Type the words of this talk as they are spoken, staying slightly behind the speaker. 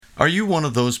Are you one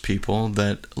of those people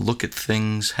that look at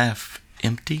things half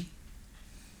empty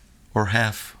or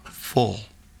half full?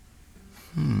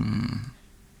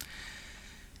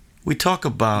 We talk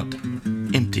about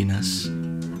emptiness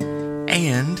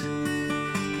and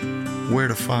where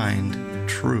to find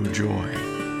true joy.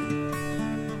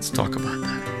 Let's talk about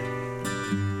that.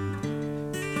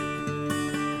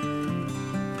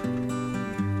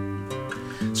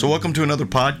 So welcome to another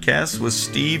podcast with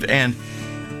Steve and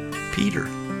Peter.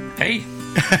 Hey,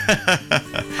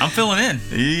 I'm filling in.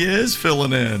 He is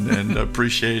filling in, and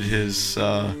appreciate his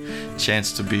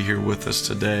chance to be here with us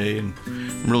today. And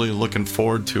I'm really looking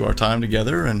forward to our time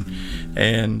together. And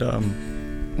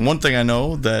one thing I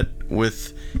know that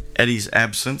with Eddie's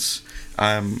absence,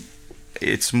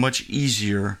 it's much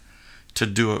easier to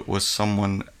do it with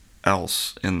someone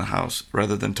else in the house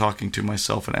rather than talking to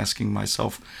myself and asking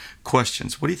myself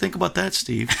questions. What do you think about that,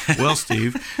 Steve? Well,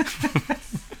 Steve.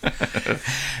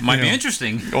 Might be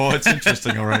interesting. Oh, it's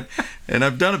interesting, all right. And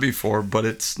I've done it before, but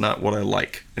it's not what I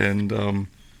like. And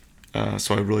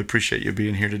so I really appreciate you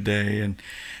being here today. And,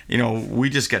 we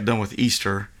just got done with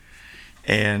Easter.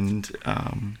 And,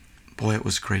 boy, it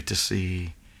was great to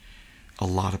see a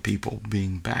lot of people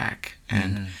being back.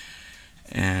 And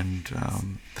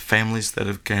the families that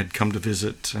had come to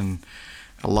visit, and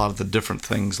a lot of the different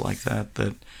things like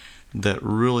that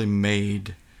really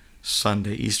made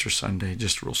Easter Sunday,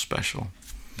 just real special.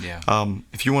 Yeah.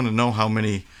 If you want to know how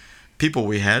many people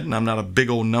we had, and I'm not a big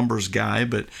old numbers guy,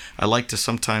 but I like to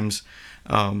sometimes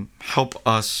help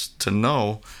us to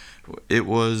know, it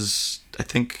was, I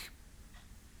think,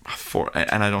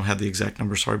 and I don't have the exact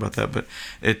number, sorry about that, but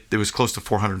it was close to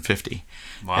 450.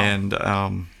 Wow. And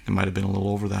it might have been a little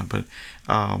over that, but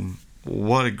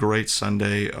what a great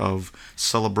Sunday of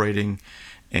celebrating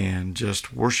and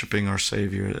just worshiping our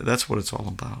Savior. That's what it's all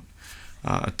about.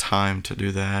 A time to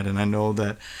do that. And I know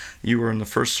that you were in the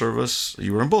first service.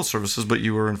 You were in both services, but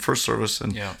you were in first service,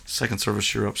 and second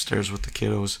service you're upstairs with the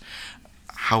kiddos.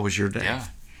 How was your day? Yeah.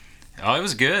 Oh, it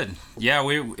was good. Yeah,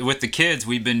 with the kids,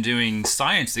 we've been doing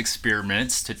science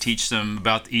experiments to teach them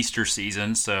about the Easter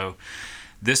season. So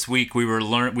this week we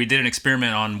did an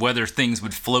experiment on whether things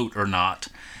would float or not.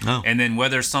 Oh. And then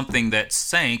whether something that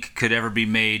sank could ever be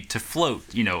made to float.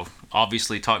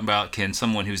 Obviously talking about, can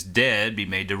someone who's dead be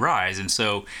made to rise? And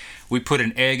so we put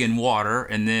an egg in water,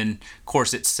 and then, of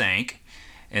course, it sank.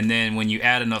 And then when you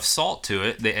add enough salt to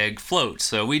it, the egg floats.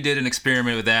 So we did an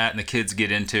experiment with that, and the kids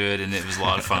get into it, and it was a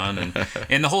lot of fun.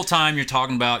 And the whole time you're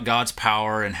talking about God's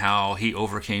power and how he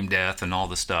overcame death and all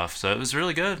the stuff. So it was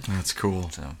really good. That's cool.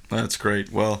 So. That's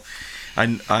great. Well,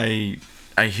 I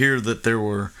hear that there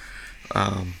were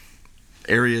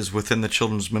areas within the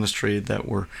children's ministry that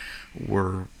were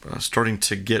starting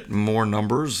to get more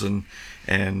numbers, and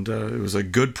it was a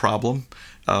good problem.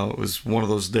 It was one of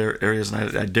those areas,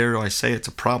 and I dare say it's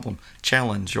a problem,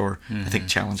 challenge, or I think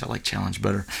challenge. I like challenge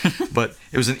better, but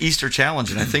it was an Easter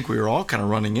challenge, and I think we were all kind of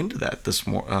running into that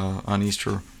on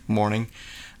Easter morning,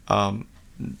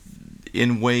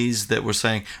 in ways that we're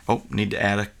saying, need to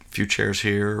add a few chairs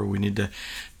here, or we need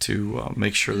to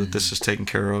make sure that this is taken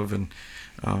care of, and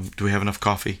do we have enough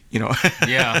coffee?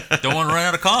 Yeah, don't want to run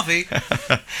out of coffee.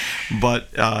 But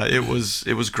it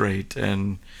was great,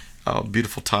 and a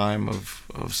beautiful time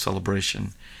of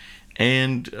celebration.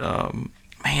 And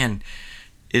man,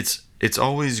 it's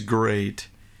always great.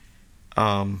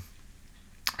 I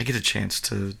get a chance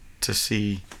to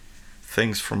see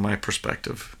things from my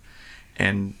perspective,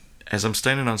 and as I'm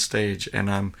standing on stage and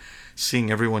I'm seeing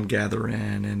everyone gather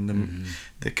in, and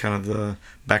the kind of the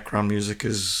background music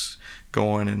is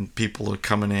going, and people are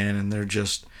coming in, and they're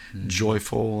just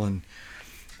joyful, and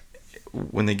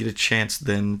when they get a chance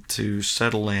then to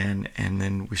settle in, and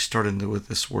then we start with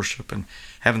this worship and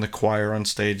having the choir on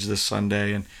stage this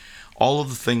Sunday, and all of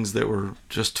the things that were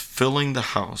just filling the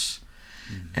house,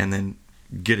 and then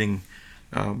getting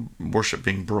worship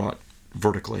being brought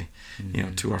vertically,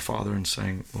 to our Father, and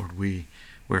saying, Lord,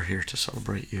 we're here to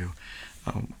celebrate you.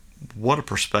 What a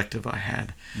perspective I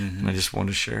had, and I just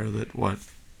wanted to share that.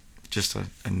 Just a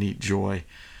neat joy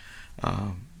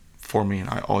for me, and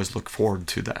I always look forward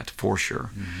to that for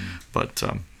sure. But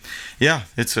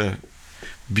it's a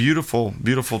beautiful,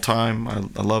 beautiful time.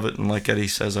 I love it, and like Eddie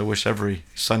says, I wish every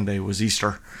Sunday was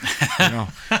Easter.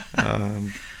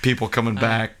 People coming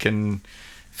back and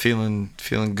feeling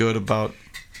good about,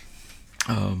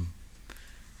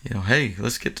 hey,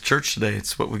 let's get to church today.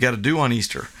 It's what we got to do on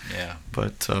Easter. Yeah.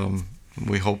 But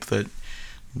we hope that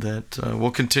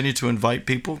we'll continue to invite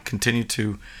people, continue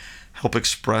to help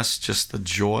express just the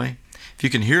joy. If you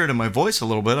can hear it in my voice a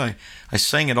little bit, I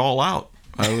sang it all out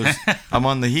I'm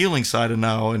on the healing side of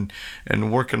now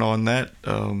and working on that.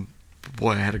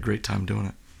 Boy, I had a great time doing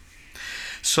it.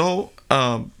 So,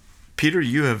 Peter,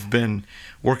 you have been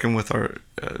working with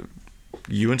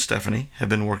you and Stephanie have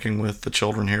been working with the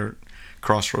children here at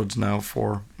Crossroads now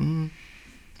for,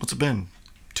 what's it been?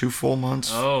 2 full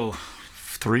months? Oh,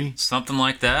 3? something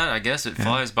like that. I guess it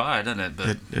flies by, doesn't it?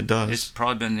 But it does. It's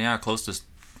probably been, close to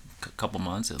a couple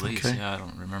months at least. Okay. Yeah, I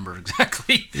don't remember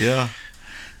exactly. Yeah.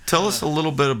 Tell us a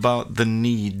little bit about the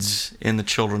needs in the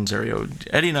children's area.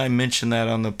 Eddie and I mentioned that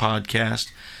on the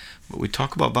podcast, but we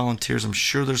talk about volunteers. I'm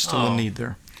sure there's still a need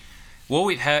there. Well,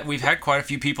 we've had quite a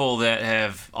few people that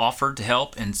have offered to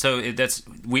help, and so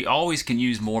we always can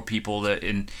use more people.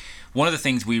 And one of the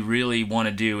things we really want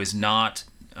to do is not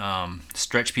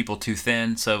stretch people too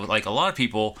thin. So, like a lot of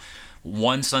people,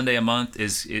 one Sunday a month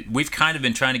we've kind of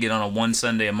been trying to get on a one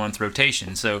Sunday a month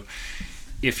rotation. So,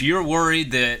 if you're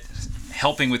worried that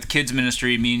helping with kids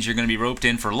ministry means you're going to be roped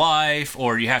in for life,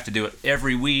 or you have to do it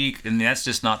every week, and that's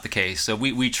just not the case. So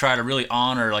we try to really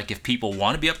honor, like, if people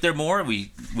want to be up there more,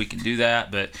 we can do that,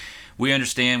 but we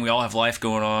understand we all have life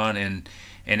going on, and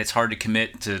it's hard to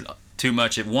commit to too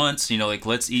much at once, like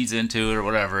let's ease into it or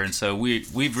whatever. And so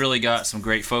we've really got some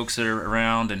great folks that are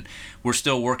around, and we're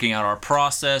still working out our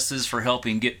processes for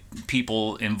helping get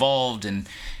people involved and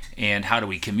how do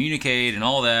we communicate and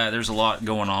all that. There's a lot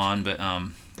going on, but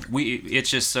it's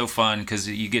just so fun because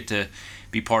you get to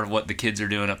be part of what the kids are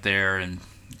doing up there, and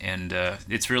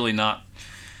it's really not,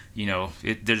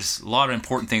 there's a lot of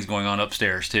important things going on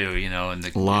upstairs too, and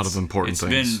a lot of important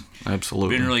things.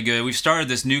 Absolutely, been really good. We've started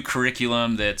this new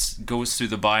curriculum that goes through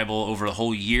the Bible over the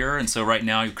whole year, and so right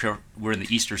now we're in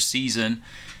the Easter season,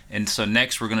 and so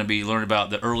next we're going to be learning about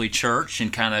the early church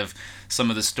and kind of some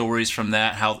of the stories from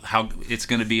that, how it's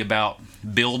going to be about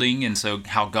building, and so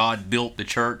how God built the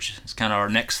church is kind of our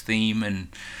next theme. And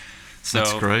so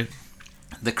that's great.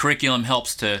 The curriculum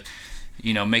helps to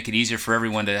make it easier for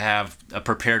everyone to have a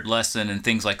prepared lesson and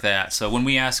things like that. So when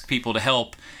we ask people to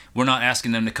help, we're not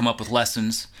asking them to come up with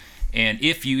lessons, and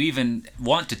if you even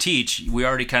want to teach, we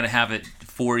already kind of have it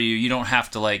for you. You don't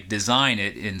have to design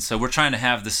it, and so we're trying to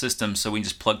have the system so we can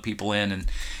just plug people in,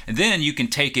 and then you can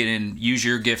take it and use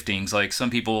your giftings. Like some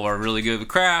people are really good with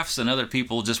crafts, and other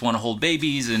people just want to hold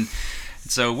babies, and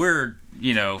so we're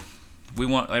we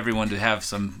want everyone to have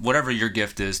whatever your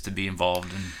gift is, to be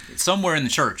involved in somewhere in the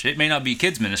church. It may not be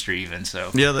kids ministry even.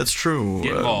 So yeah, that's true.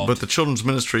 Get involved. But the children's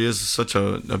ministry is such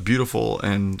a beautiful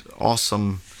and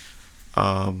awesome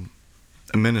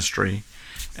ministry,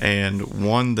 and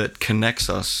one that connects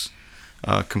us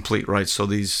complete, right? So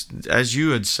these, as you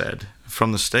had said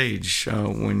from the stage,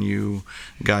 when you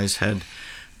guys had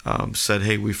said,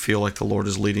 hey, we feel like the Lord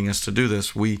is leading us to do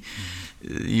this,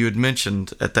 you had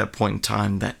mentioned at that point in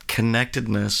time that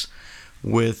connectedness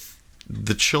with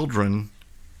the children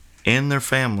and their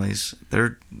families,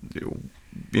 their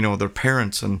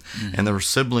parents and their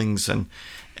siblings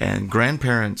and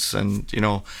grandparents,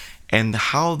 and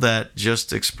how that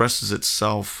just expresses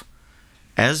itself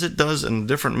as it does in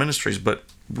different ministries, but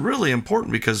really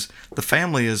important because the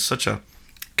family is such a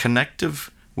connective,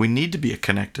 we need to be a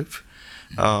connective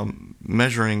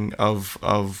measuring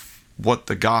of what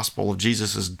the gospel of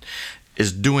Jesus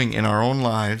is doing in our own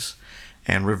lives,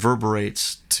 and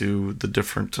reverberates to the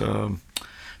different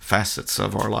facets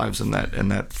of our lives. And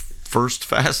that first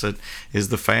facet is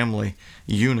the family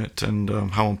unit, and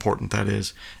how important that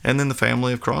is. And then the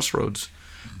family of Crossroads,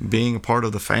 being a part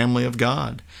of the family of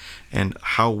God, and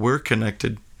how we're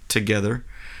connected together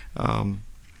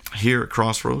here at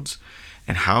Crossroads,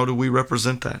 and how do we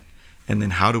represent that? And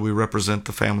then how do we represent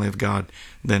the family of God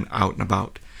then out and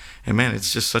about? And man,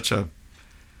 it's just such a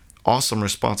awesome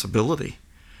responsibility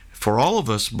for all of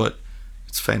us, but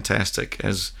it's fantastic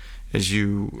as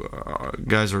you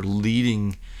guys are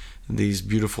leading these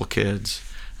beautiful kids,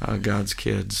 God's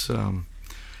kids,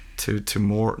 to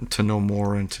know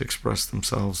more and to express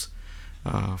themselves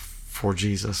for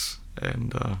Jesus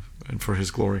and for His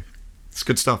glory. It's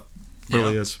good stuff. It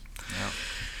really is.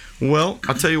 Yeah. Well,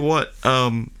 I'll tell you what.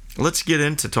 Let's get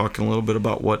into talking a little bit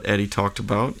about what Eddie talked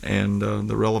about and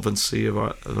the relevancy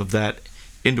of that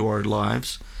into our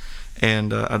lives.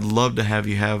 And I'd love to have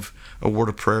you have a word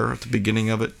of prayer at the beginning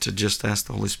of it, to just ask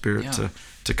the Holy Spirit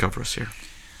to cover us here.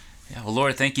 Yeah, well,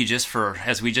 Lord, thank you just for,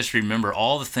 as we just remember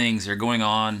all the things that are going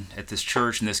on at this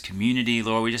church and this community,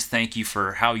 Lord, we just thank you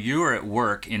for how you are at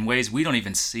work in ways we don't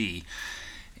even see.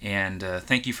 And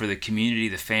thank you for the community,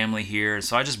 the family here.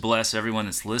 So I just bless everyone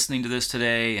that's listening to this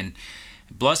today, and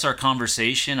bless our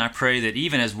conversation. I pray that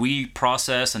even as we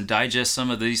process and digest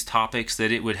some of these topics,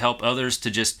 that it would help others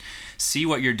to just see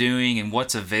what you're doing and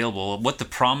what's available, what the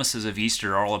promises of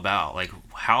Easter are all about, like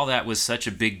how that was such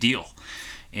a big deal,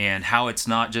 and how it's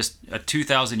not just a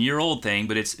 2,000-year-old thing,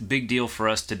 but it's a big deal for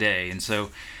us today. And so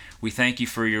we thank you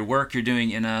for your work you're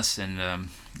doing in us, and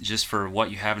just for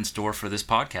what you have in store for this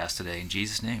podcast today. In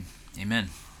Jesus' name, amen.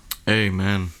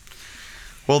 Amen.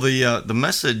 Well, the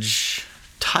message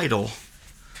title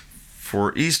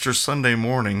for Easter Sunday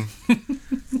morning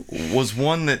was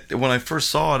one that when I first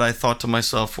saw it, I thought to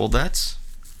myself, well, that's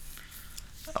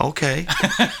okay.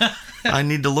 I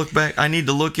need to look back. I need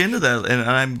to look into that, and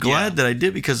I'm glad that I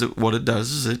did, because what it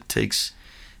does is it takes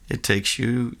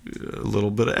you a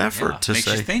little bit of effort to makes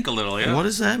say, you think a little. Yeah. What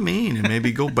does that mean, and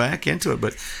maybe go back into it.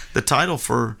 But the title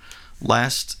for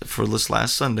this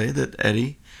last Sunday that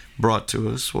Eddie brought to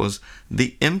us was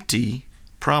 "The Empty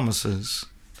Promises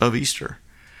of Easter."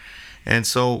 And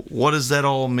so, what does that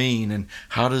all mean, and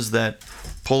how does that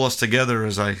pull us together?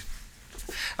 As I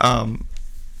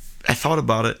thought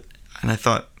about it, and I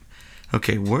thought,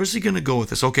 okay, where's he going to go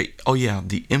with this? Okay, oh yeah,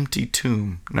 the empty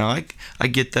tomb. Now I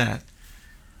get that.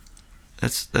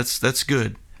 That's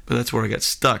good, but that's where I got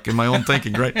stuck in my own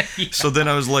thinking, right? Yeah. So then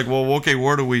I was like, well, okay,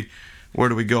 where do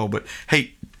we go? But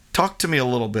hey, talk to me a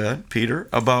little bit, Peter,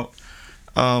 about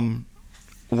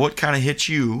what kind of hit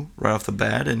you right off the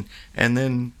bat, and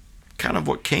then kind of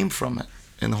what came from it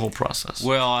in the whole process.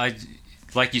 Well,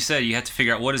 like you said, you have to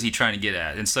figure out what is he trying to get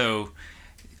at, and so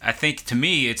I think to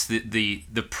me it's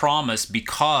the promise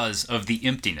because of the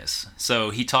emptiness. So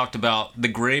he talked about the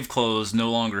grave clothes no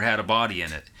longer had a body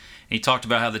in it. And he talked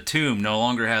about how the tomb no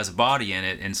longer has a body in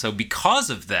it, and so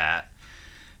because of that,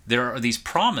 there are these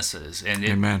promises,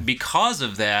 and because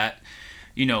of that,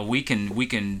 we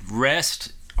can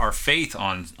rest our faith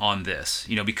on this.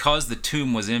 Because the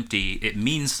tomb was empty, it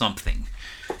means something.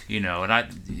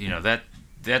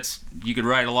 That's you could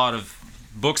write a lot of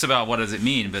books about what does it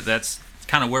mean, but that's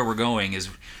kind of where we're going. Is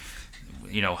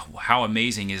how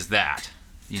amazing is that?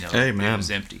 Amen. It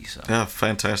was empty. So yeah,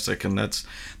 fantastic, and that's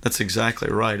exactly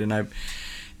right. And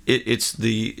it's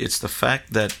the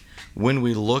fact that when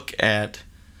we look at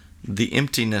the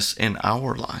emptiness in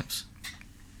our lives,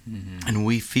 and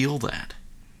we feel that,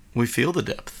 we feel the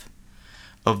depth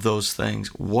of those things.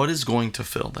 What is going to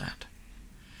fill that?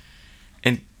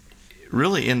 And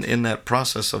really, in that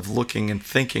process of looking and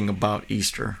thinking about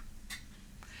Easter,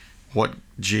 what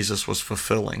Jesus was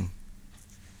fulfilling.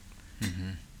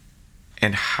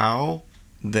 And how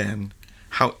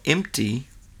empty,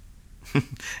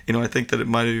 I think that it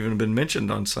might have even been mentioned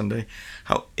on Sunday,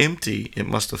 how empty it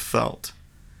must have felt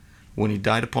when he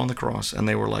died upon the cross, and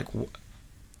they were like,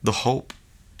 the hope.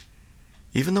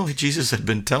 Even though Jesus had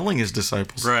been telling his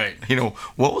disciples, right,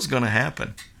 what was going to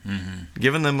happen,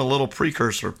 giving them a little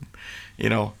precursor,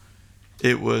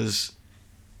 it was,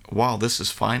 wow, this is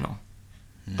final.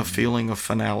 A feeling of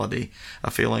finality,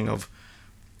 a feeling of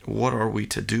what are we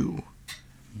to do?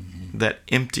 That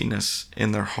emptiness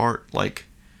in their heart, like,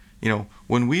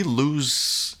 when we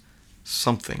lose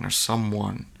something or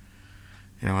someone,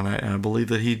 and I believe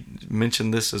that he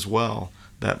mentioned this as well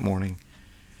that morning,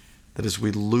 that as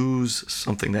we lose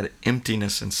something, that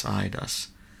emptiness inside us,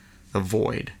 the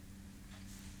void.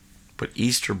 But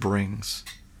Easter brings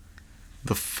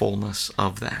the fullness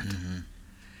of that,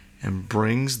 and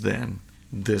brings then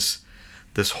this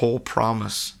whole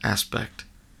promise aspect.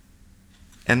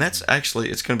 And that's actually,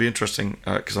 it's going to be interesting,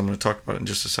 because I'm going to talk about it in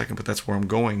just a second, but that's where I'm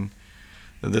going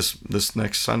this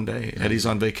next Sunday. Eddie's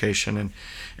on vacation,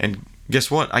 and guess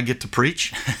what? I get to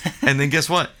preach, and then guess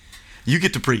what? You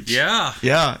get to preach. Yeah.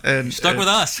 Yeah. And you're stuck with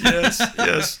us.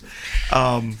 Yes.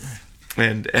 And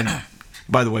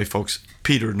by the way, folks,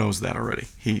 Peter knows that already.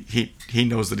 He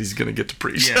knows that he's going to get to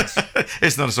preach. Yes.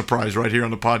 It's not a surprise right here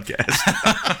on the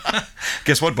podcast.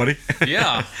 Guess what, buddy?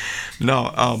 Yeah.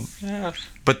 No.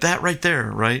 But that right there,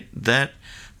 right? That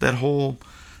whole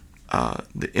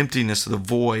the emptiness, the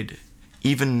void,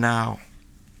 even now,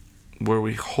 where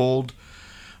we hold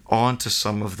on to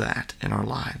some of that in our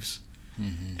lives,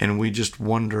 and we just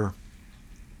wonder,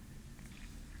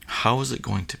 how is it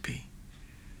going to be?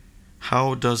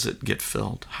 How does it get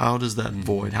filled? How does that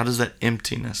void, how does that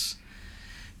emptiness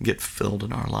get filled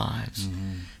in our lives?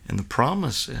 And the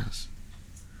promise is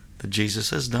that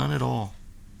Jesus has done it all.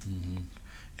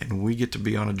 And we get to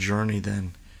be on a journey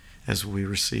then as we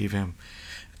receive him.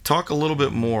 Talk a little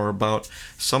bit more about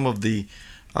some of the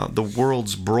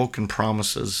world's broken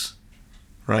promises,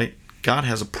 right? God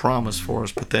has a promise for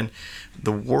us, but then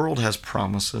the world has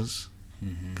promises,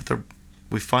 but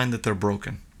we find that they're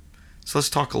broken. So let's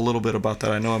talk a little bit about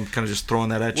that. I know I'm kind of just throwing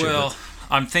that at you. Well,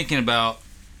 I'm thinking about,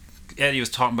 Eddie was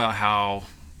talking about how,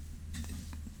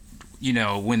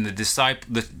 when the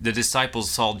disciples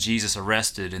saw Jesus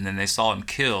arrested and then they saw him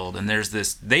killed, and there's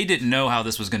this, they didn't know how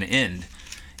this was going to end.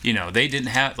 They didn't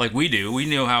have, like we do, we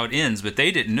know how it ends, but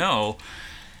they didn't know.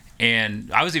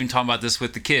 And I was even talking about this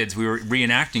with the kids. We were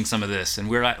reenacting some of this, and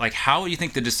we were like, how do you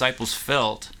think the disciples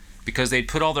felt? Because they'd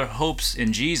put all their hopes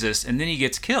in Jesus, and then he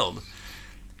gets killed.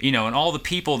 And all the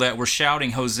people that were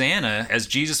shouting Hosanna as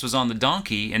Jesus was on the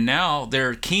donkey, and now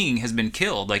their king has been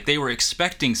killed. Like, they were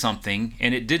expecting something,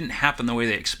 and it didn't happen the way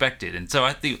they expected. And so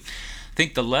I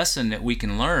think the lesson that we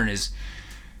can learn is,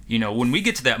 when we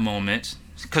get to that moment,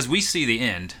 because we see the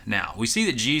end now. We see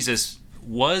that Jesus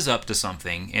was up to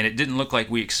something, and it didn't look like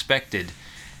we expected.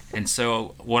 And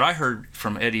so what I heard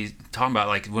from Eddie talking about,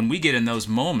 like, when we get in those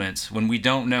moments, when we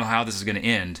don't know how this is going to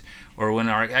end, or when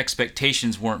our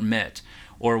expectations weren't met,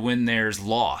 or when there's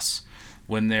loss,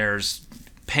 when there's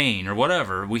pain or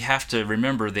whatever, we have to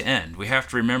remember the end. We have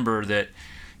to remember that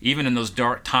even in those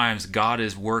dark times, God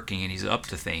is working and he's up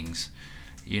to things,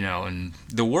 and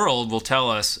the world will tell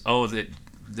us, oh, that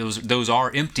those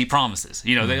are empty promises.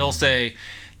 They'll say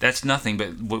that's nothing,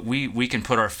 but we can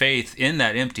put our faith in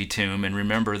that empty tomb and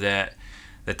remember that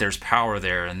there's power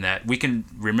there, and that we can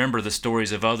remember the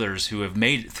stories of others who have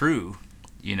made it through,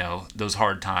 those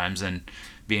hard times, and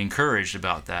be encouraged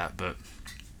about that. But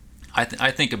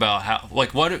I think about how,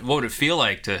 like, what would it feel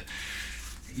like to,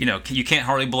 you can't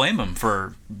hardly blame them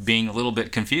for being a little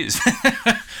bit confused.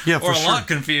 Yeah, or a lot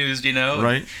confused,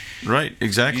 Right,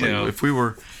 exactly. If we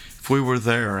were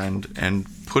there and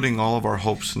putting all of our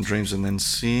hopes and dreams, and then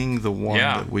seeing the one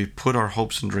that we put our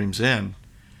hopes and dreams in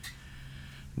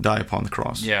die upon the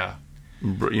cross. Yeah.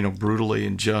 Brutally,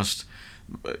 and just,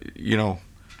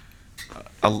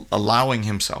 allowing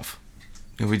himself.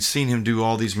 We'd seen him do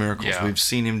all these miracles. Yeah. We've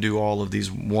seen him do all of these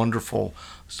wonderful,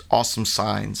 awesome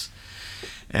signs.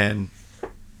 And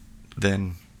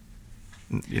then,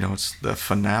 it's the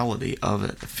finality of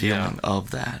it, the feeling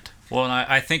of that. Well, and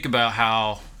I think about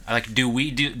how, like, do we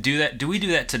do that? Do we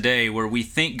do that today, where we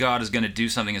think God is going to do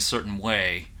something a certain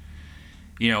way,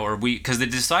 or because the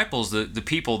disciples, the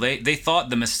people, they thought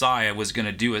the Messiah was going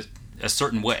to do it a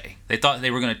certain way. They thought they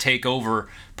were going to take over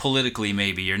politically,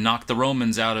 maybe, or knock the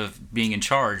Romans out of being in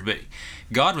charge. But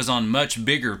God was on much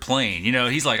bigger plane.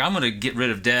 He's like, I'm going to get rid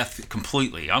of death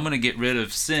completely. I'm going to get rid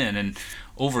of sin and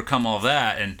overcome all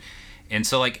that. And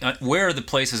so, like, where are the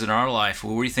places in our life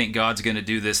where we think God's going to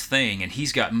do this thing, and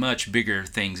he's got much bigger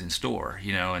things in store,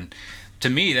 And to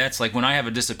me, that's like, when I have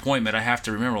a disappointment, I have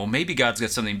to remember, well, maybe God's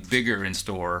got something bigger in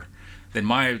store than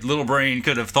my little brain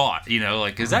could have thought,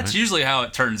 because that's usually how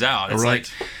it turns out. It's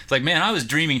like, man, I was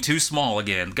dreaming too small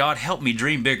again. God, help me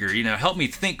dream bigger, help me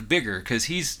think bigger, because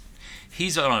he's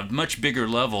on a much bigger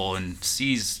level and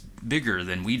sees bigger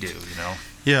than we do,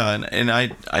 Yeah, and I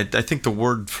think the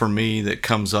word for me that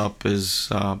comes up is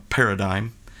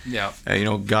paradigm. Yeah.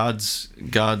 God's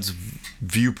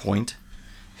viewpoint,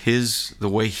 the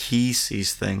way he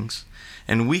sees things,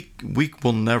 and we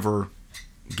will never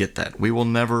get that. We will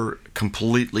never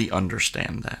completely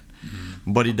understand that.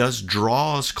 Mm-hmm. But he does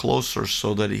draw us closer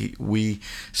so that we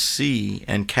see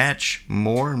and catch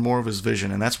more and more of his vision,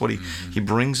 and that's what he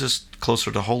brings us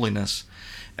closer to holiness,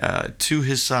 to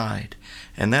his side.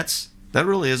 And that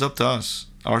really is up to us,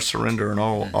 our surrender and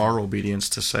all our obedience,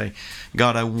 to say,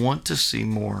 God, I want to see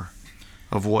more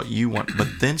of what you want.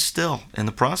 But then still, in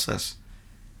the process,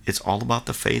 it's all about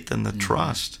the faith and the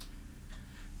trust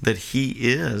that he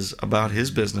is about his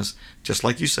business, just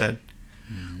like you said.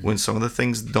 When some of the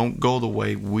things don't go the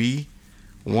way we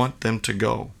want them to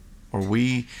go, or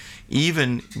we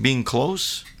even being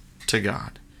close to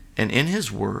God and in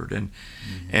his word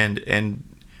and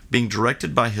being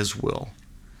directed by his will,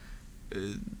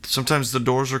 sometimes the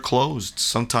doors are closed.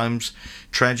 Sometimes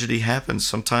tragedy happens.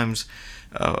 Sometimes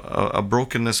a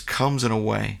brokenness comes in a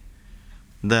way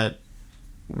that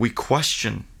we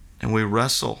question and we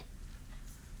wrestle.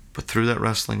 But through that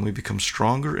wrestling, we become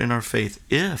stronger in our faith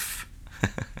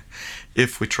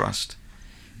if we trust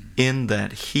in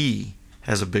that he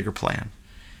has a bigger plan,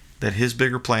 that his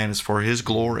bigger plan is for his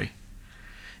glory.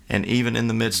 And even in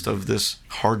the midst of this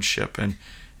hardship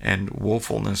and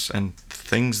woefulness and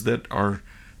things that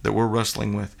we're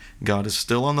wrestling with, God is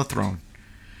still on the throne.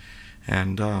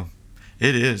 And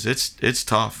it's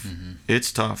tough. Mm-hmm.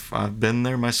 It's tough. I've been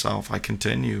there myself. I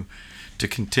continue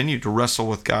to wrestle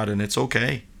with God, and it's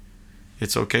okay.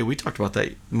 It's okay. We talked about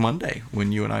that Monday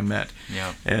when you and I met.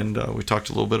 Yeah. And we talked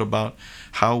a little bit about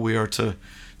how we are to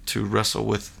wrestle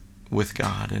with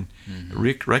God, and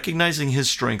recognizing his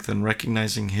strength and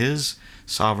recognizing his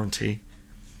sovereignty,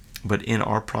 but in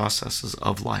our processes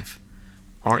of life,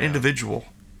 our Yeah. individual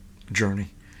journey.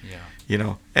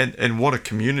 Yeah. And what a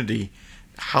community,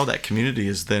 how that community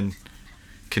is then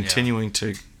continuing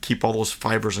to keep all those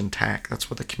fibers intact. That's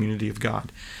what the community of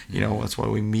God, that's why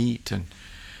we meet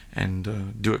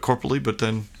and do it corporately, but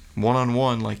then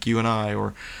one-on-one, like you and I,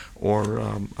 or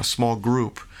a small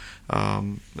group,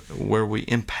 where we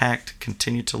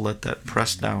continue to let that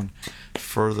press down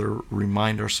further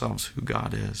remind ourselves who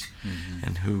God is,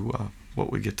 and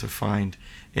what we get to find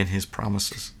in His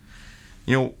promises.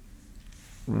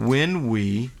 When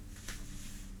we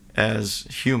as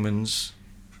humans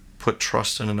put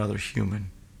trust in another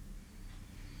human,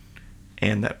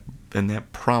 and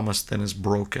that promise then is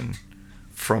broken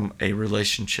from a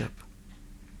relationship,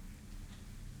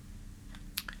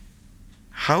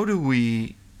 how do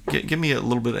we give me a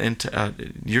little bit into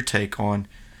your take on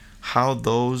how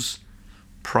those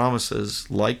promises,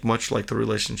 much like the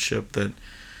relationship that,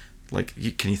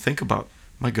 can you think about,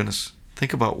 my goodness,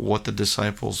 think about what the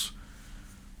disciples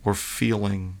were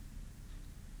feeling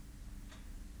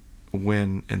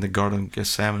when in the Garden of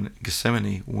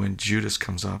Gethsemane, when Judas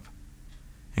comes up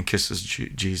and kisses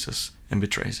Jesus and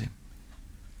betrays him.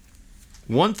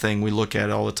 One thing we look at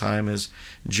all the time is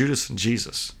Judas and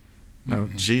Jesus. Now,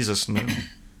 Jesus knew.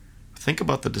 Think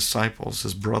about the disciples,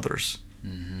 his brothers.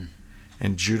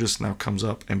 And Judas now comes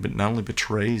up and not only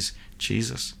betrays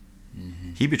Jesus,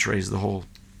 he betrays all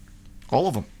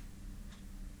of them.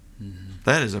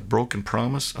 That is a broken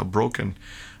promise,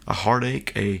 a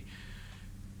heartache,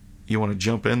 you want to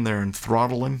jump in there and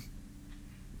throttle him.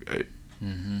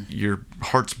 Your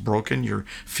heart's broken. You're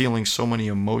feeling so many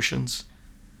emotions.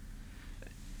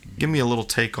 Give me a little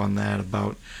take on that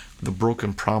about the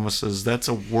broken promises. That's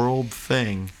a world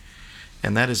thing.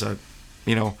 And that is I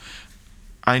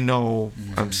know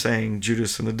I'm saying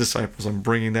Judas and the disciples, I'm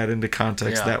bringing that into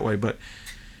context that way, but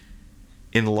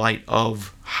in light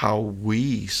of how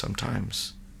we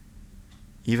sometimes,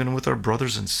 even with our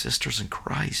brothers and sisters in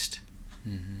Christ,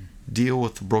 deal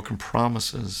with the broken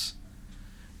promises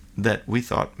that we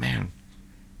thought, man,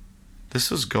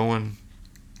 this is going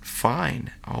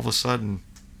fine. All of a sudden,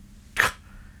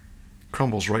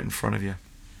 crumbles right in front of you.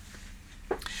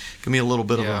 Give me a little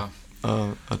bit of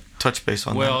a touch base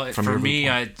on that. Well, for me,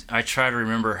 I try to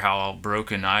remember how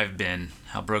broken I've been,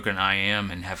 how broken I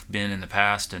am and have been in the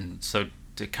past. And so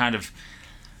to kind of,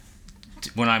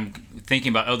 when I'm thinking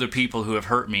about other people who have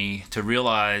hurt me, to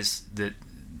realize that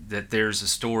there's a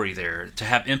story there, to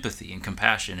have empathy and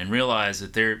compassion and realize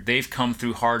that they've come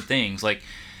through hard things. Like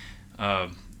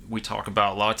we talk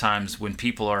about a lot of times when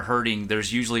people are hurting,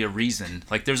 there's usually a reason.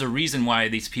 Like there's a reason why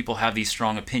these people have these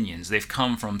strong opinions. They've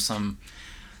come from some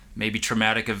maybe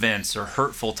traumatic events or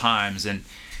hurtful times, and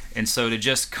so to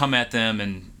just come at them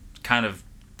and kind of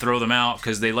throw them out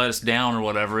because they let us down or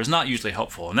whatever is not usually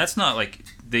helpful. And that's not like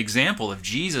the example of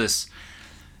Jesus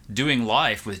doing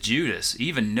life with Judas,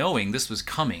 even knowing this was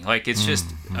coming. Like it's just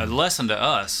a lesson to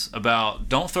us about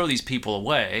don't throw these people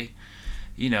away.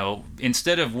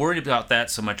 Instead of worried about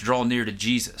that so much, draw near to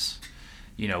Jesus.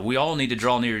 We all need to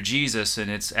draw near to Jesus,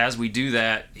 and it's as we do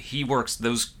that, He works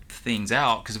those things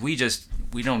out because we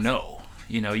don't know.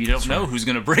 You don't know who's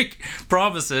going to break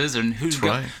promises and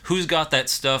who's got that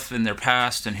stuff in their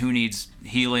past and who needs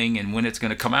healing and when it's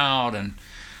going to come out and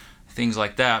things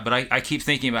like that. But I keep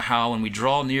thinking about how when we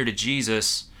draw near to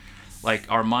Jesus, like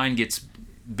our mind gets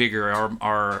bigger,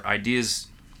 our ideas,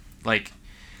 like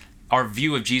our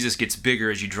view of Jesus gets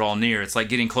bigger as you draw near. It's like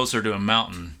getting closer to a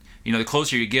mountain. The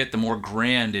closer you get, the more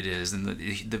grand it is and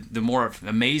the more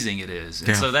amazing it is.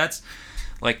 And so that's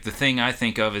like the thing I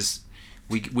think of is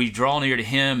we draw near to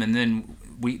Him, and then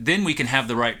we can have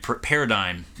the right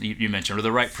paradigm you mentioned, or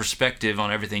the right perspective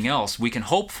on everything else. We can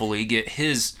hopefully get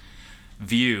His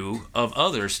view of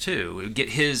others too, get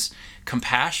His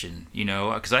compassion,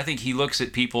 because I think He looks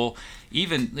at people,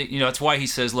 even, that's why He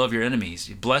says love your enemies,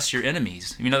 bless your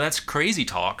enemies. That's crazy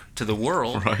talk to the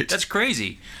world. Right. That's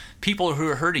crazy. People who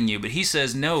are hurting you, but He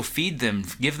says no, feed them,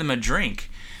 give them a drink,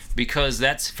 because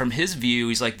that's from His view.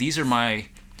 He's like, these are my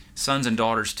sons and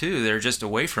daughters too. They're just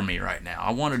away from me right now.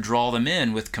 I want to draw them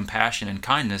in with compassion and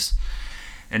kindness.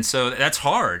 And so that's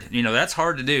hard. That's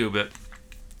hard to do, but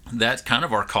that's kind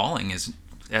of our calling is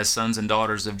as sons and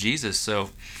daughters of Jesus. So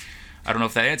I don't know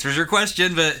if that answers your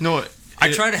question, but no,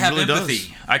 I try to have really empathy.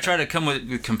 does. I try to come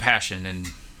with compassion, and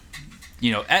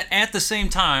at the same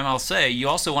time, I'll say you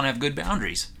also want to have good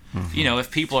boundaries.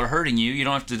 If people are hurting you, you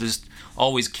don't have to just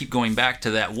always keep going back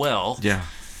to that well. Yeah.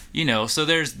 So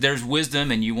there's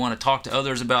wisdom, and you want to talk to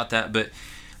others about that, but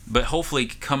hopefully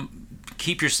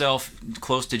keep yourself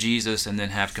close to Jesus and then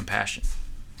have compassion.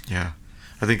 Yeah,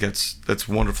 I think that's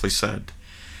wonderfully said.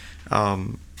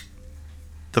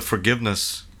 the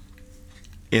forgiveness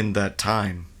in that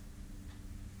time,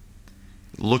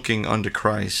 looking unto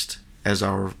Christ as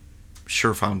our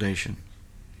sure foundation,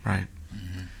 right?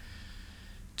 Mm-hmm.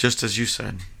 Just as you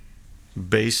said,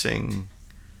 basing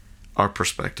our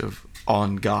perspective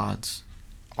on God's,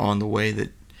 on the way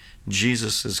that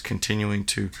Jesus is continuing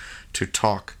to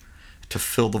talk, to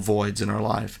fill the voids in our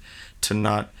life, to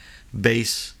not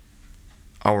base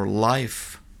our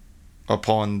life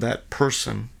upon that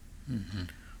person, mm-hmm.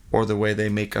 or the way they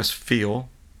make us feel,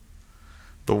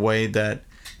 the way that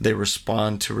they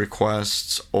respond to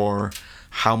requests, or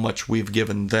how much we've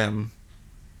given them.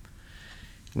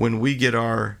 When we get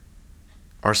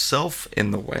ourself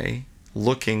in the way,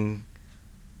 looking,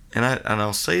 and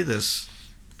I'll say this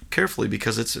carefully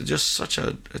because it's just such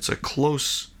a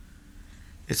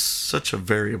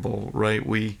variable, right?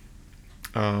 We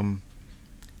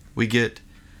get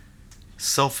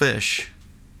selfish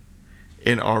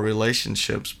in our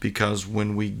relationships because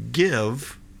when we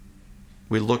give,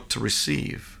 we look to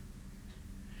receive.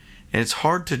 And it's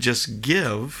hard to just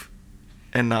give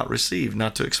and not receive,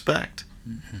 not to expect.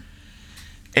 Mm-hmm.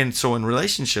 And so in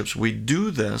relationships, we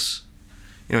do this.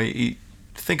 You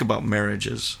think about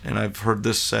marriages, and I've heard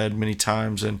this said many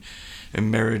times in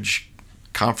marriage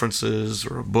conferences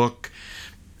or a book.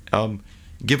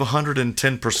 Give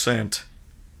 110%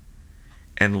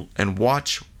 and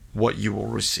watch what you will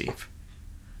receive.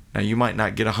 Now, you might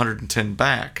not get 110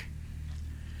 back,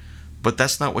 but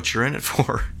that's not what you're in it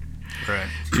for. Right.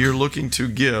 You're looking to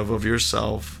give of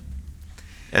yourself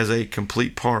as a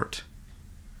complete part.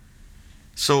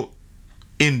 So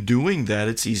in doing that,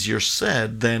 it's easier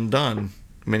said than done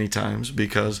many times,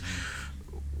 because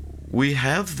we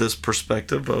have this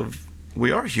perspective of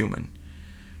we are human.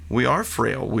 We are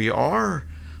frail. We are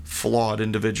flawed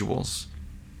individuals.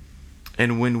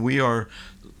 And when we are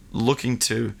looking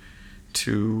to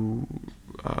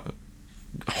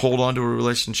hold on to a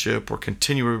relationship or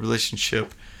continue a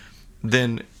relationship,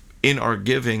 then in our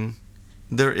giving,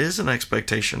 there is an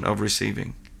expectation of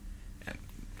receiving.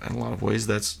 In a lot of ways,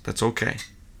 that's okay.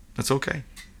 That's okay.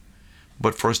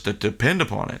 But for us to depend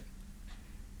upon it,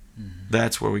 mm-hmm.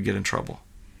 that's where we get in trouble.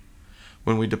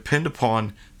 When we depend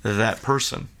upon that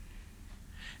person,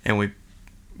 and we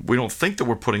don't think that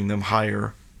we're putting them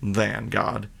higher than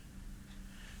God,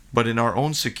 but in our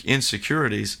own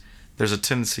insecurities, there's a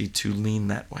tendency to lean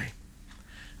that way.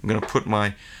 I'm going to put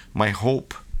my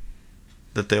hope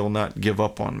that they will not give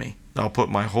up on me. I'll put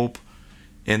my hope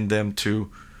in them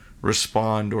to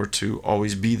respond or to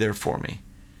always be there for me.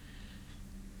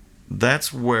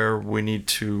 That's where we need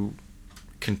to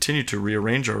continue to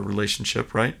rearrange our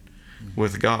relationship, right, mm-hmm.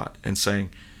 with God, and saying,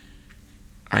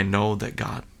 I know that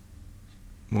God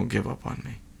won't give up on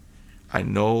me. I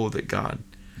know that God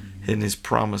mm-hmm. and His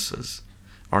promises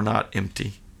are not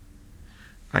empty.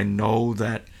 I know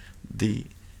that the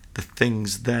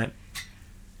things that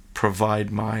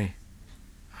provide my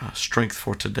strength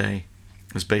for today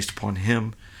is based upon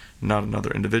Him, not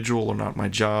another individual, or not my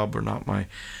job, or not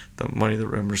the money that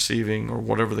I'm receiving, or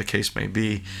whatever the case may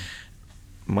be.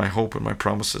 Mm-hmm. My hope and my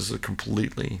promises are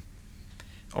completely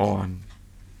on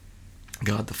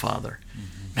God the Father.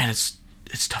 Mm-hmm. Man, it's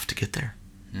tough to get there.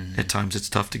 Mm-hmm. At times it's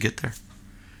tough to get there,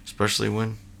 especially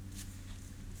when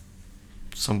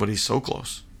somebody so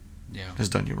close has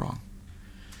done you wrong.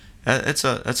 That's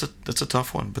a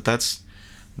tough one, but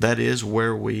that is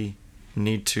where we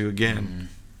need to again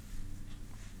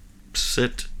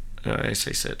sit. I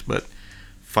say sit, but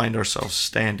find ourselves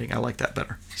standing. I like that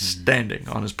better. Mm-hmm. Standing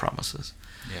on His promises.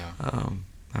 Yeah.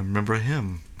 I remember a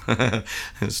hymn,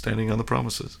 standing on the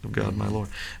promises of God, my Lord,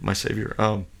 my Savior.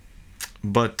 So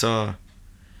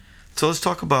let's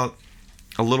talk about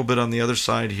a little bit on the other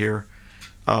side here.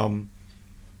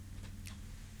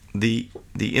 The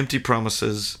empty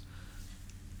promises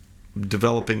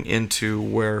developing into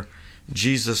where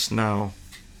Jesus now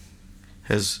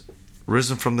has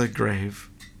risen from the grave.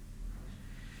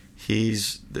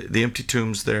 He's the empty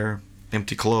tombs there,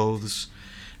 empty clothes,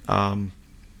 and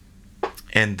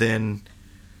then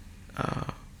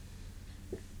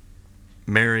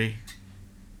Mary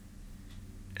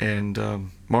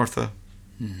and Martha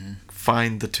mm-hmm.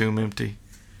 find the tomb empty.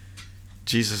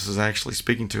 Jesus is actually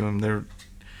speaking to him.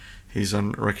 He's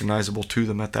unrecognizable to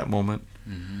them at that moment.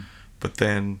 Mm-hmm. But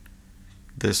then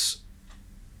this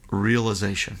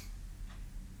realization.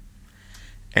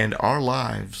 And our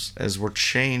lives, as we're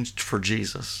changed for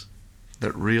Jesus,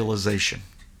 that realization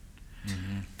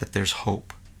mm-hmm. that there's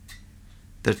hope,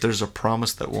 that there's a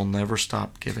promise that we'll never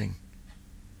stop giving.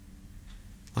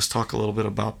 Let's talk a little bit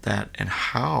about that and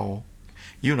how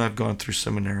you and I have gone through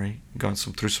some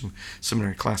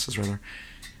seminary classes rather.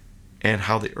 and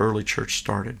how the early church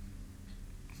started.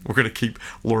 We're going to keep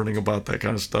learning about that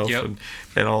kind of stuff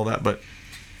and all that. But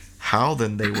how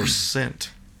then they were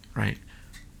sent, right,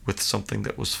 with something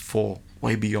that was full,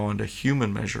 way beyond a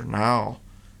human measure. Now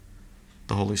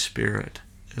the Holy Spirit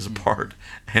is a part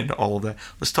and all of that.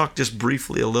 Let's talk just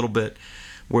briefly a little bit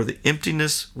where the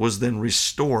emptiness was then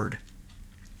restored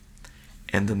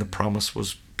and then the promise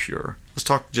was pure. Let's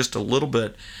talk just a little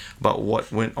bit about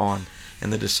what went on in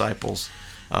the disciples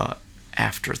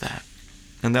after that.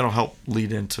 And that'll help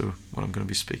lead into what I'm going to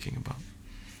be speaking about.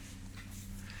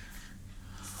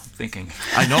 Thinking.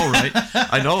 I know, right?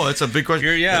 I know, it's a big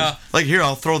question. Yeah. Like, here,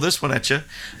 I'll throw this one at you.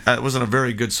 It wasn't a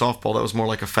very good softball. That was more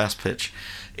like a fast pitch.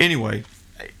 Anyway,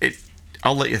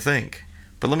 I'll let you think.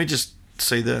 But let me just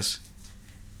say this.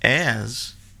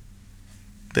 As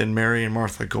then Mary and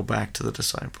Martha go back to the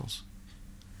disciples,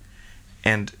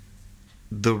 and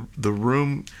the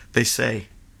room, they say,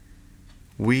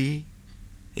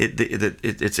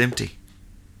 it's empty.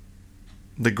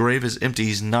 The grave is empty.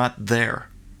 He's not there.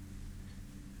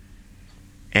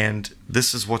 And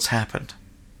this is what's happened.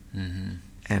 Mm-hmm.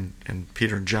 And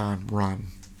Peter and John run.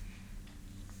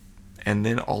 And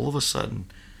then all of a sudden,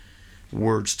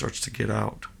 word starts to get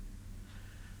out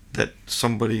that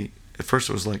somebody, at first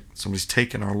it was like somebody's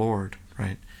taken our Lord,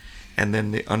 right? And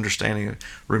then the understanding of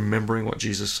remembering what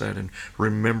Jesus said and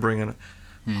remembering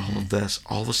all of this,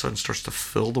 all of a sudden starts to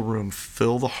fill the room,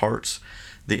 fill the hearts.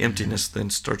 The emptiness then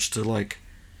starts to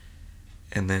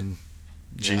and then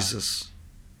Jesus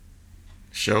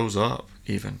shows up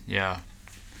even. Yeah.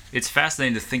 It's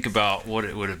fascinating to think about what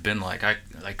it would have been like. I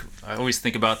always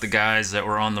think about the guys that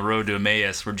were on the road to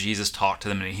Emmaus where Jesus talked to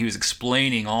them and he was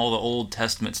explaining all the Old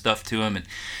Testament stuff to them. And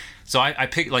so I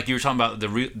picked, like you were talking about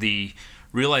the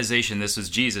realization this was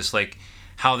Jesus, like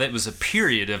how that was a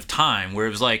period of time where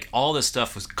it was like all this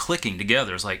stuff was clicking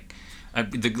together. It was like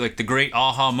the great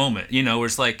aha moment, where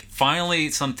it's like finally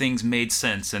some things made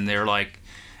sense, and they're like,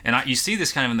 you see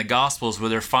this kind of in the Gospels where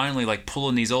they're finally like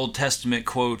pulling these Old Testament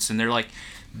quotes and they're like,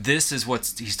 this is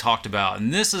what he's talked about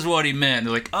and this is what he meant. And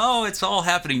they're like, oh, it's all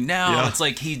happening now. Yeah. It's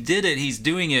like he did it, he's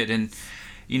doing it. And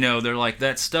they're like,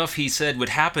 that stuff he said would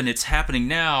happen, it's happening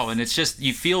now. And it's just,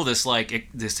 you feel this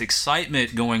this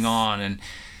excitement going on,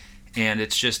 and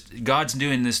it's just God's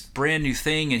doing this brand new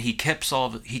thing, and he keeps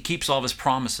all of his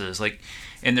promises.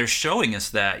 And they're showing us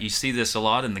that. You see this a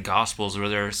lot in the Gospels where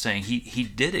they're saying he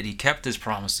did it, he kept his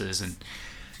promises. And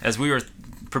as we were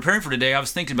preparing for today, I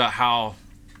was thinking about how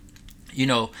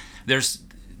there's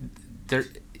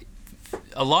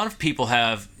a lot of people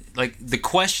have the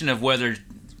question of whether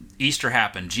Easter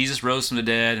happened, Jesus rose from the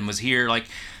dead and was here,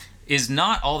 is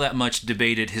not all that much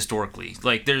debated historically.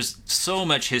 There's so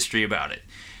much history about it.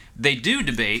 They do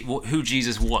debate who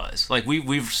Jesus was.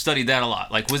 We've studied that a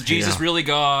lot. Was Jesus really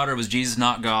God or was Jesus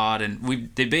not God? And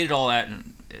we've debated all that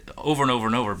over and over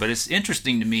and over. But it's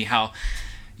interesting to me how,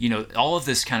 all of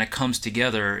this kind of comes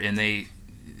together, and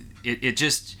it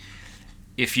just,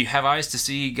 if you have eyes to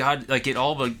see God, it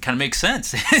all kind of makes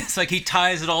sense. It's like he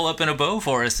ties it all up in a bow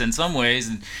for us in some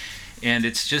ways, and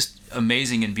it's just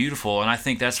amazing and beautiful. And I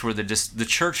think that's where the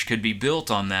church could be built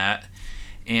on that.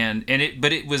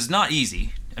 But it was not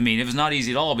easy. I mean, it was not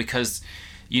easy at all because,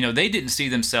 they didn't see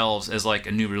themselves as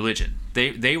a new religion.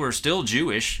 They were still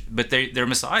Jewish, but their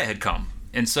Messiah had come.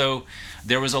 And so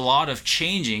there was a lot of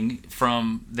changing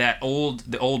from the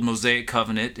old Mosaic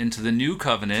covenant into the new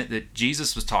covenant that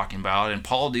Jesus was talking about. And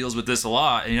Paul deals with this a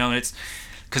lot, it's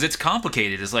because it's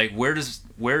complicated. It's like,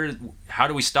 how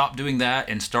do we stop doing that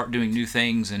and start doing new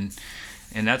things? And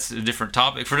that's a different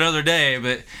topic for another day.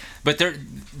 But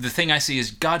the thing I see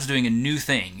is God's doing a new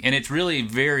thing, and it's really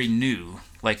very new.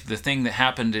 The thing that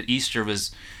happened at Easter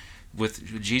was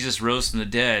with Jesus rose from the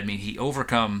dead. I mean, he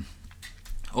overcame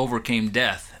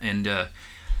death. And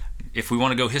if we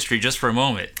want to go history just for a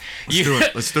moment,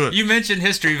 let's do it. You mentioned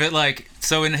history, but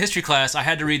so in history class, I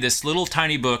had to read this little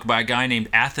tiny book by a guy named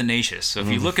Athanasius. So if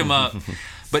you look him up,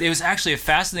 but it was actually a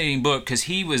fascinating book because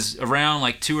he was around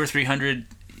 200 or 300,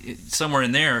 somewhere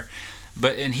in there.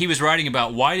 And he was writing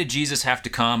about why did Jesus have to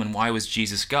come and why was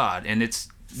Jesus God? And it's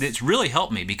really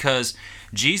helped me because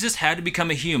Jesus had to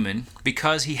become a human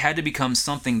because he had to become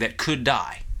something that could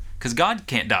die. Because God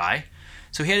can't die.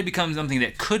 So he had to become something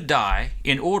that could die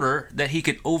in order that he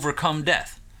could overcome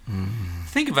death.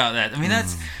 Think about that. I mean,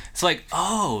 it's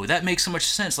that makes so much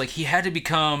sense. He had to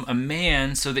become a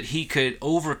man so that he could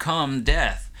overcome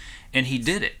death. And he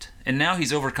did it. And now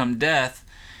he's overcome death.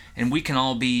 And we can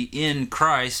all be in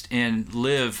Christ and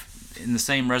live in the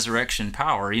same resurrection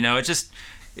power.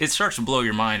 It starts to blow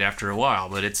your mind after a while,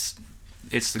 but it's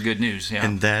the good news. Yeah.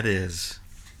 And that is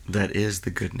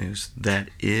the good news. That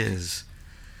is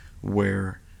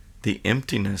where the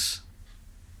emptiness,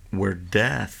 where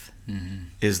death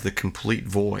is the complete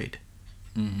void.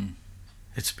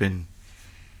 It's been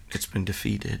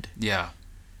defeated. Yeah.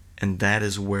 And that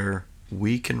is where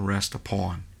we can rest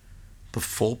upon the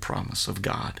full promise of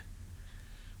God.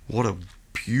 What a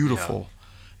beautiful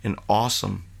and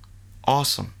awesome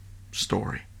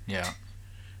story. Yeah.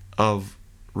 Of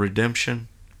redemption,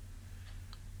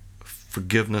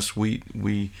 forgiveness. We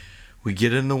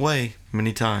get in the way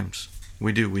many times.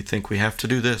 We do. We think we have to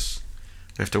do this.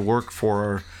 We have to work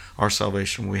for our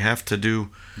salvation. We have to do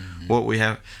what we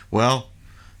have. Well,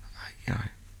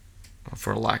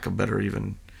 for lack of better,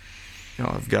 even,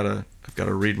 I've got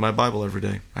to read my Bible every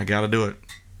day. I got to do it.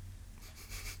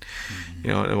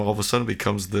 And all of a sudden it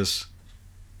becomes this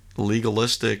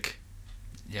legalistic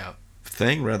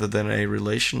thing rather than a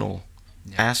relational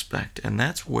aspect. And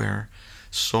that's where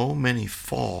so many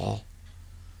fall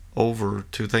over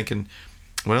to thinking,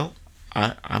 well,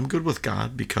 I'm good with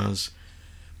God because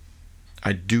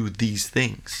I do these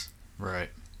things. Right.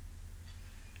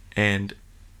 And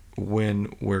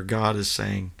where God is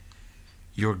saying,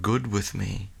 you're good with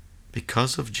me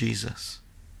because of Jesus,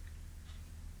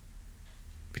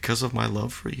 because of my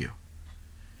love for you,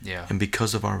 and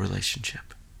because of our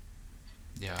relationship.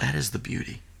 Yeah. That is the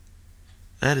beauty.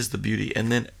 That is the beauty.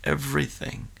 And then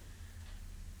everything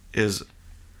is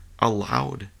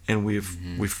allowed, and we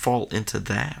fall into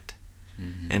that.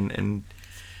 And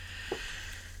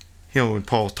when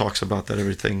Paul talks about that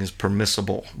everything is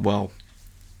permissible, well,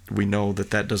 we know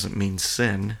that doesn't mean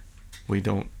sin.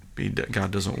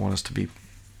 God doesn't want us to be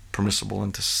permissible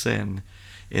into sin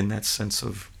in that sense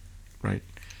of, right?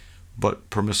 But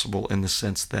permissible in the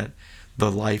sense that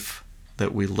the life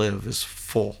that we live is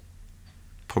full.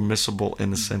 Permissible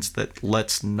in the sense that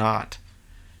let's not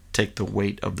take the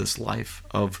weight of this life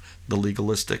of the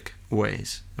legalistic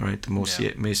ways, right? The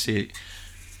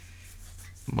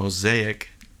Mosaic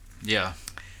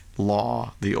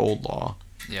law, the old law.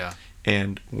 Yeah.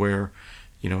 And where,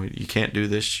 you can't do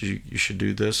this, you should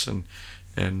do this. And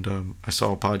I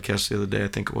saw a podcast the other day, I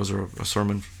think it was, or a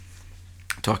sermon,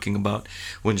 talking about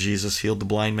when Jesus healed the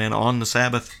blind man on the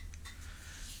Sabbath.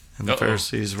 And the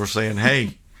Pharisees were saying,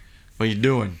 hey, what are you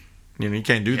doing? You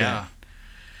can't do that.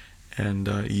 And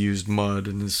he used mud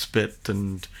and his spit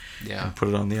and put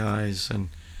it on the eyes. And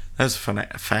that's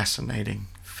fascinating.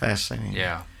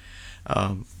 Yeah.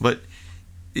 But,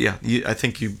 I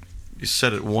think you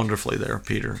said it wonderfully there,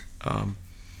 Peter,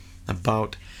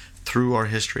 about through our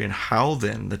history and how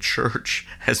then the church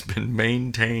has been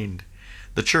maintained.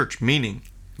 The church, meaning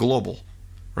global,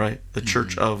 right? The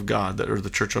church of God, or the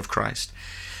church of Christ.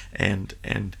 And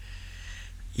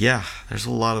there's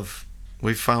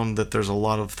we've found that there's a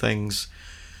lot of things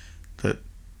that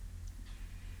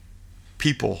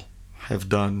people have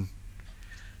done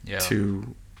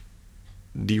to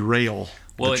derail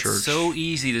the church. It's so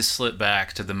easy to slip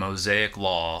back to the Mosaic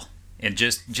law and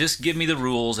just give me the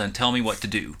rules and tell me what to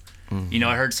do.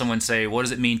 I heard someone say, what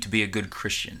does it mean to be a good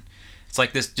Christian? It's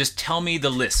like this, just tell me the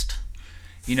list.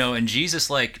 And Jesus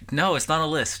no, it's not a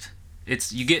list.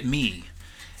 It's you get me.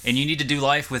 And you need to do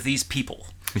life with these people.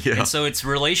 Yeah. And so it's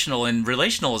relational, and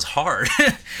relational is hard.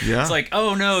 It's like,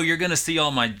 oh no, you're going to see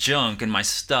all my junk and my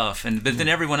stuff. But then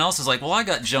everyone else is like, well, I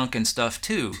got junk and stuff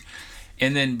too.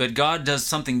 But God does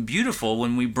something beautiful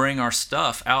when we bring our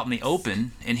stuff out in the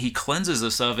open, and he cleanses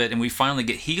us of it, and we finally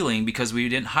get healing because we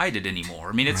didn't hide it anymore.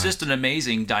 I mean, it's just an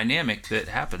amazing dynamic that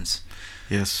happens.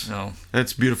 Yes. So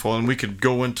that's beautiful. And we could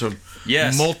go into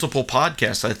multiple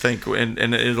podcasts, I think,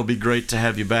 and it'll be great to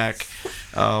have you back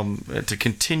to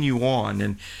continue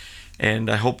on.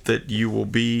 And I hope that you will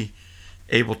be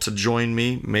able to join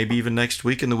me maybe even next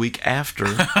week and the week after.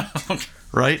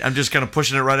 Right? I'm just kind of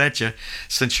pushing it right at you,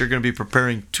 since you're going to be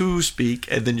preparing to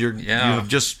speak, and then you have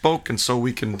just spoken, so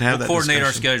we can have that coordinate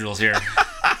discussion. Our schedules here.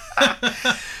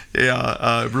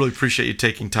 I really appreciate you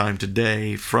taking time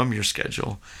today from your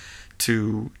schedule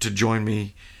to join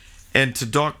me and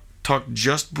to talk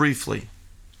just briefly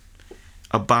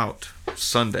about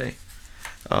Sunday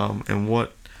and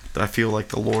what I feel like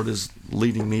the Lord is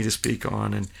leading me to speak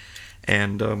on.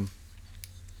 And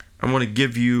I want to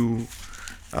give you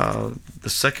the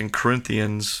 2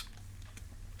 Corinthians,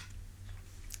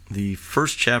 the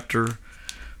 1st chapter,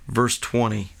 verse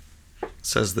 20,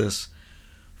 says this: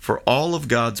 "For all of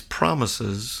God's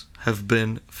promises have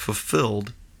been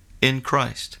fulfilled in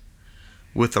Christ,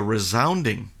 with a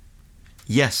resounding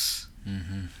yes.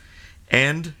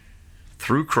 And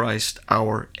through Christ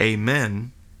our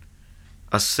amen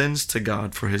ascends to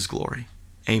God for his glory."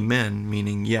 Amen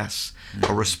meaning yes,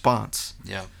 a response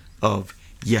of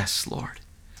yes, Lord.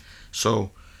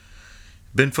 So,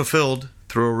 been fulfilled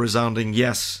through a resounding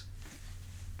yes,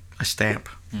 I stamp,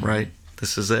 right?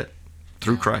 This is it,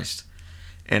 through Christ.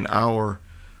 And our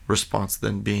response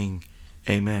then being,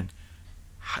 amen.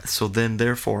 So then,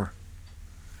 therefore,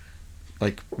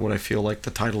 like what I feel like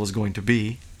the title is going to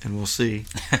be, and we'll see,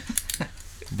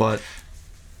 but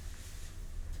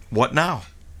what now?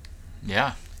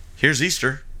 Yeah. Here's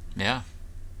Easter. Yeah.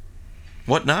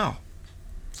 What now?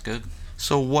 It's good.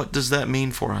 So what does that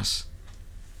mean for us?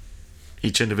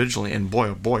 Each individually, and boy,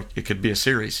 oh boy, it could be a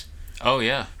series. Oh,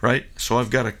 yeah. Right? So I've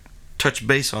got to touch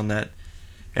base on that,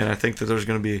 and I think that there's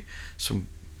going to be some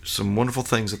wonderful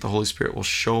things that the Holy Spirit will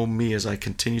show me as I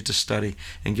continue to study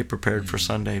and get prepared for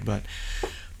Sunday. But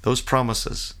those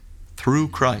promises through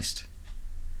Christ,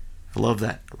 I love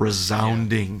that.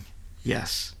 Resounding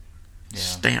yes.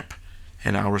 Stamp.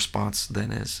 And our response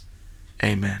then is,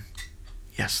 amen.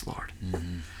 Yes, Lord.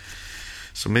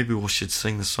 So maybe we should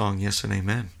sing the song, Yes and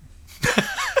Amen.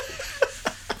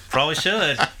 Probably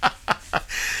should.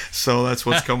 So that's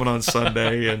what's coming on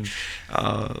Sunday, and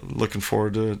looking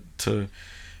forward to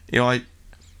I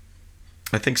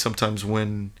think sometimes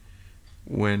when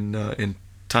in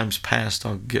times past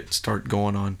I'll start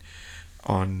going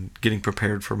on getting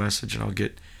prepared for a message, and I'll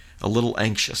get a little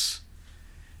anxious,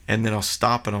 and then I'll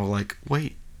stop and I'll like,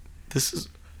 wait, this is,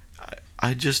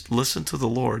 I just listened to the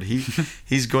Lord.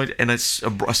 He's going to, and a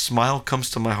smile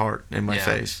comes to my heart and my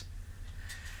face,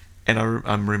 and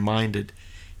I'm reminded,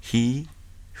 He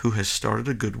who has started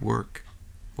a good work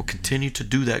will continue to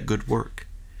do that good work,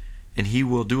 and He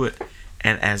will do it.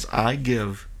 And as I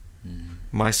give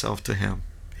myself to Him,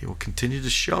 He will continue to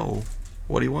show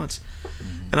what He wants.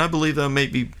 And I believe that I may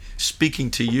be speaking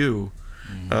to you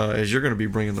as you're going to be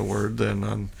bringing the word then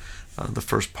on the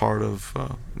first part of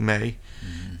May,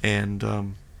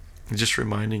 and just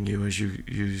reminding you as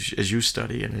you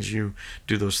study and as you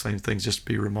do those same things, just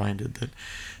be reminded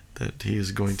that He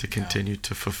is going to continue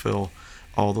to fulfill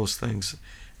all those things,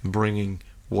 bringing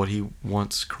what He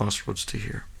wants Crossroads to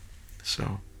hear.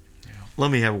 So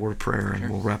let me have a word of prayer, and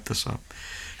we'll wrap this up.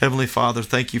 Heavenly Father,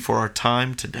 thank You for our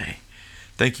time today.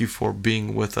 Thank You for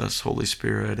being with us, Holy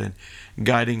Spirit, and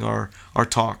guiding our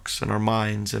talks and our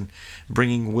minds, and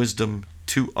bringing wisdom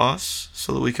to us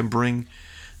so that we can bring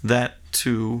that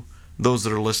to those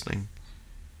that are listening.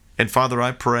 And Father,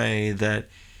 I pray that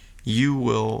You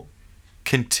will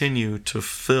continue to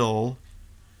fill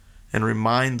and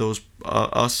remind us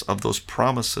of those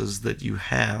promises that You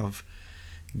have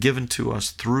given to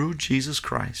us through Jesus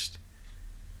Christ,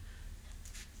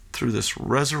 through this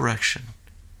resurrection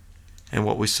and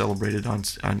what we celebrated on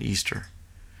Easter.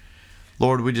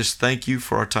 Lord, we just thank You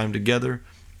for our time together,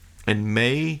 and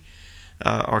may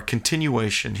our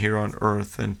continuation here on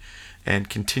earth and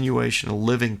continuation of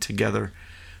living together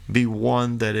be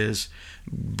one that is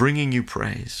bringing You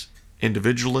praise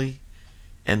individually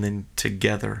and then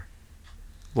together.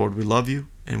 Lord, we love You,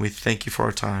 and we thank You for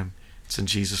our time. It's in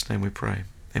Jesus' name we pray.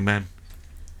 Amen.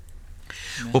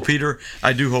 Well, Peter,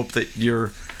 I do hope that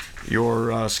your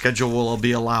schedule will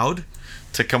be allowed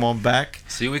to come on back.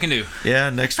 See what we can do. Yeah,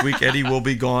 next week Eddie will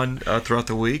be gone throughout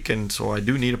the week, and so I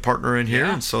do need a partner in here,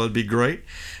 and so it'd be great.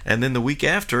 And then the week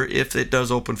after, if it does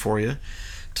open for you,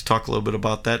 to talk a little bit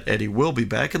about that, Eddie will be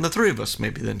back, and the three of us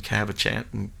maybe then can have a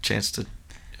chance to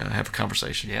have a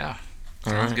conversation. Yeah,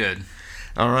 sounds good.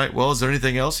 All right. Well, is there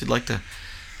anything else you'd like to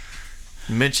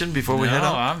mention before we head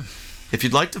out? If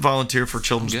you'd like to volunteer for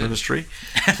children's ministry,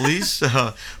 please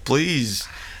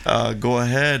go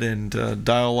ahead and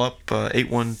dial up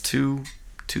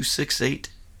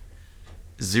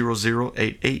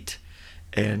 812-268-0088,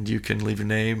 and you can leave your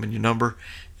name and your number,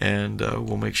 and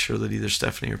we'll make sure that either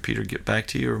Stephanie or Peter get back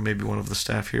to you, or maybe one of the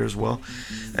staff here as well.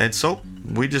 And so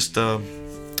we just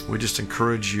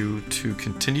encourage you to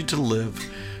continue to live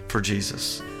for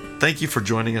Jesus. Thank you for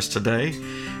joining us today,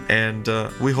 and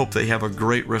we hope that you have a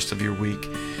great rest of your week.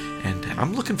 And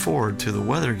I'm looking forward to the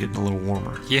weather getting a little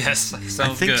warmer. Yes, sounds good.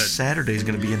 I think Saturday's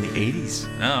going to be in the 80s.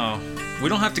 Oh, we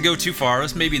don't have to go too far.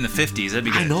 It's maybe in the 50s. That'd be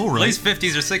good. I know, right? At least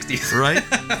 50s or 60s. Right?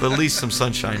 But at least some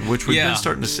sunshine, which we've been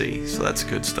starting to see. So that's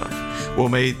good stuff. Well,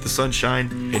 may the sun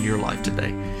shine in your life today.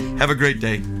 Have a great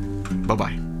day.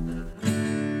 Bye-bye.